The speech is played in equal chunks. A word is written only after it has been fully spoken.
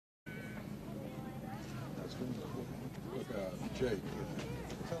Jake,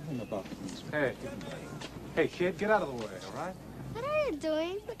 tell him about these. Hey. Hey, kid, get out of the way, all right? What are you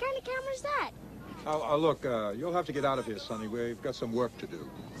doing? What kind of camera's that? Look, you'll have to get out of here, Sonny. We've got some work to do.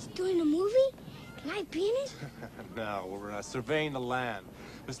 He's doing a movie? Can I be in it? No, we're surveying the land.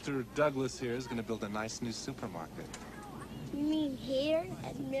 Mr. Douglas here is going to build a nice new supermarket. You mean here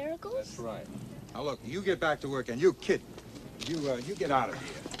at Miracles? That's right. Now, look, you get back to work, and you, kid, you get out of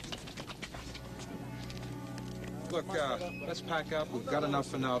here. Look, let's pack up. We've got enough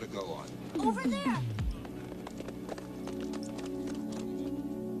for now to go on. Over there.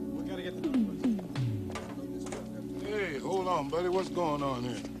 We gotta get the... Hey, hold on, buddy. What's going on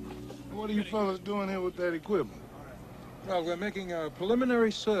here? What are you fellas doing here with that equipment? Well, we're making a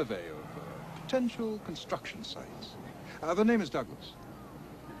preliminary survey of potential construction sites. The name is Douglas.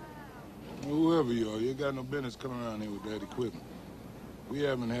 Well, whoever you are, you got no business coming around here with that equipment. We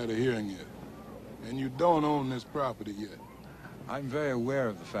haven't had a hearing yet. And you don't own this property yet. I'm very aware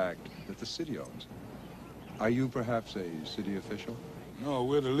of the fact that the city owns it. Are you perhaps a city official? No,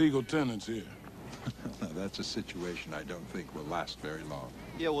 we're the legal tenants here. That's a situation I don't think will last very long.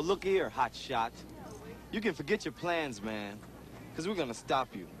 Yeah, well, look here, hot shot. You can forget your plans, man. Because we're gonna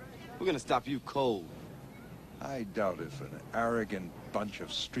stop you. We're gonna stop you cold. I doubt if an arrogant bunch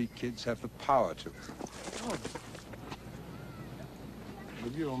of street kids have the power to. Oh.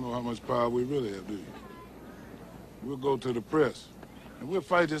 But you don't know how much power we really have, do you? We'll go to the press, and we'll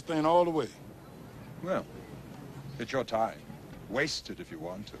fight this thing all the way. Well, it's your time. Waste it if you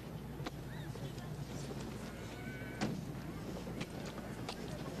want to.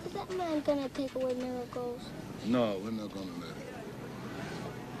 Is that man gonna take away Miracles? No, we're not gonna let him.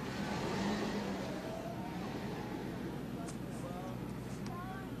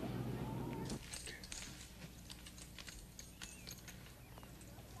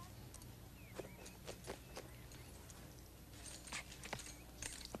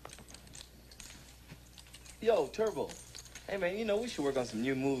 Yo, Turbo. Hey, man, you know, we should work on some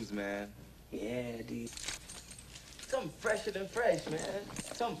new moves, man. Yeah, dude. Something fresher than fresh, man.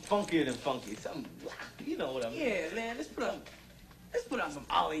 Something funkier than funky. Something, you know what I mean. Yeah, man, let's put on some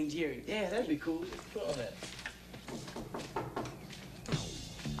Ollie and Jerry. Yeah, that'd be cool. Let's put on that.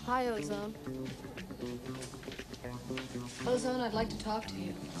 Hi, Ozone. Ozone, I'd like to talk to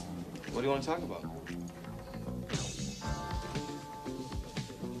you. What do you want to talk about?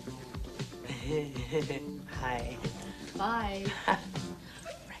 Hi. Bye.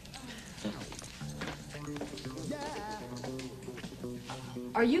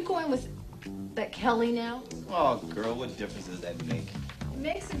 Are you going with that Kelly now? Oh, girl, what difference does that make? It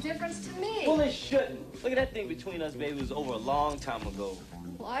makes a difference to me. Well, it shouldn't. Look at that thing between us, baby. It was over a long time ago.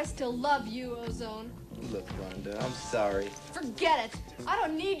 Well, I still love you, Ozone. Look, Rhonda, I'm sorry. Forget it. I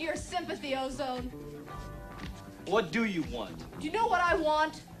don't need your sympathy, Ozone. What do you want? Do you know what I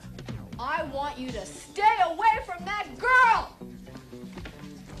want? I want you to stay away from that girl!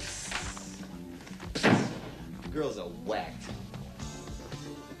 Girls are whacked.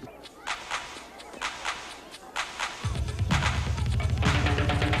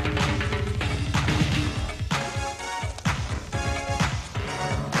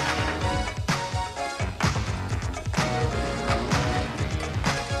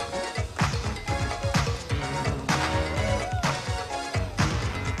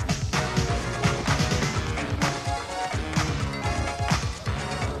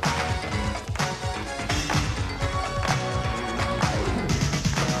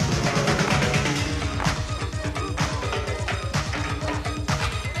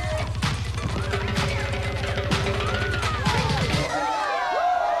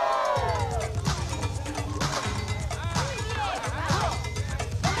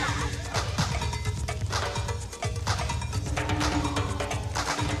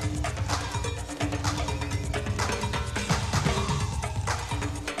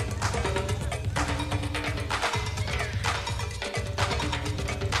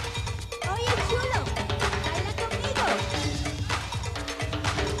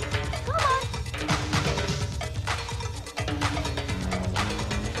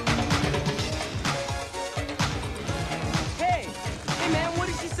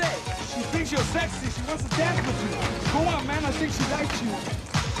 You're sexy. She wants to dance with you. Go on, man. I think she likes you.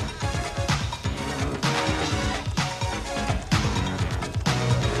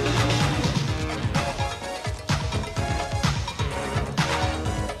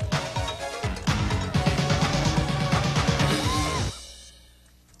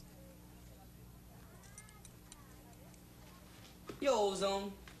 Yo,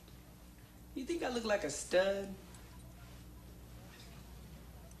 Ozone. You think I look like a stud?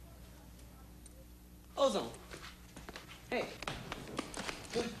 Ozone. Hey.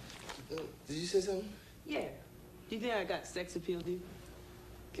 Did you say something? Yeah. Do you think I got sex appeal, dude?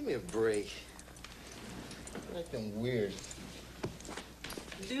 Give me a break. You're acting weird.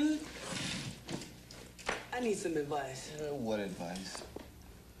 Dude, I need some advice. What advice?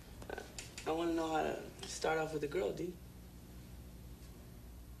 I want to know how to start off with a girl, dude.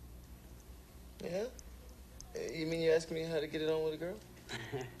 Yeah? You mean you're asking me how to get it on with a girl?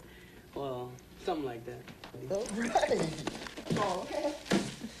 Well, something like that. All right. Oh, okay.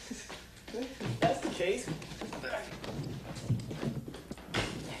 That's the case.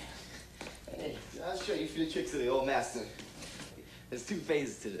 Hey, I'll show you a few tricks of the old master. There's 2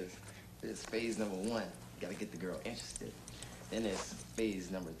 phases to this. There's phase number 1, you gotta get the girl interested. Then there's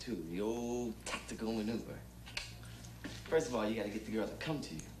phase number 2, the old tactical maneuver. First of all, you gotta get the girl to come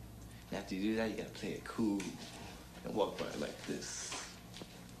to you. And after you do that, you gotta play it cool and walk by her like this,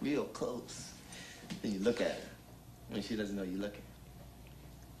 real close. Then you look at her when she doesn't know you're looking.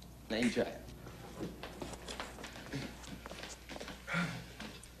 Now you try it.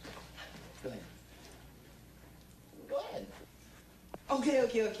 Go ahead. Go ahead.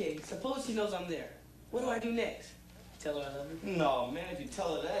 Okay. Suppose she knows I'm there. What do I do next? Tell her I love her? No, man, if you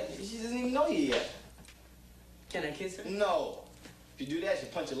tell her that, she doesn't even know you yet. Can I kiss her? No. If you do that, she'll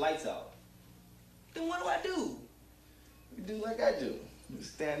punch your lights out. Then what do I do? You do like I do. You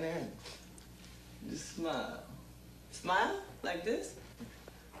stand there and just smile. Smile? Like this?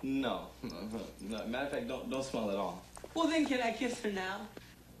 No. Matter of fact, don't smile at all. Well, then can I kiss her now?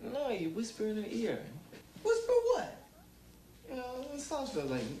 No, you whisper in her ear. Whisper what? You know, it sounds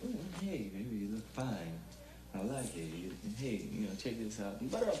like, hey, baby, you look fine. I like it. Hey, you know, check this out.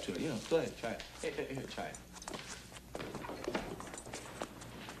 And butter up to it, you know. Go ahead, try it. Here, try it.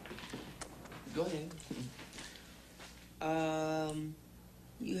 Go ahead.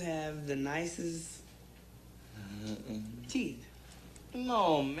 You have the nicest teeth.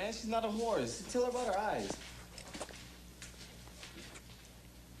 No, man, she's not a horse. Tell her about her eyes.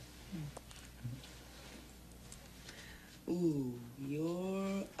 Ooh,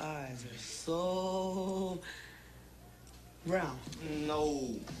 your eyes are so brown.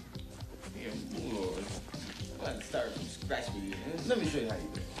 No. Here, Lord. I'm going to start from scratch with you. Let me show you how you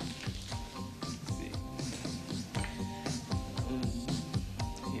do it. Let's see.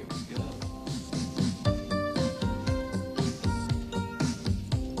 Here we go.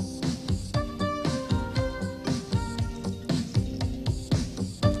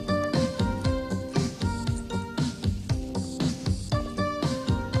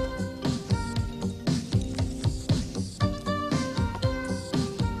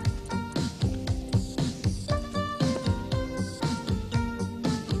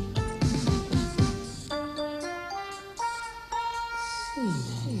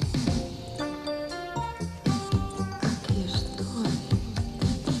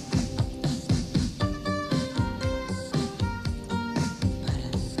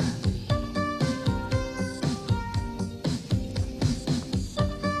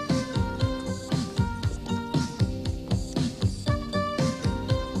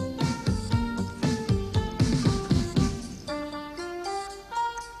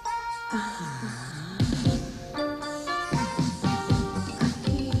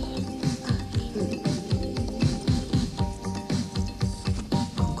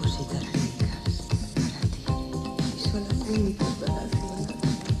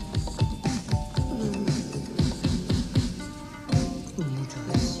 Muchos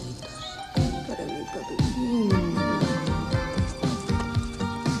besitos para mi papi.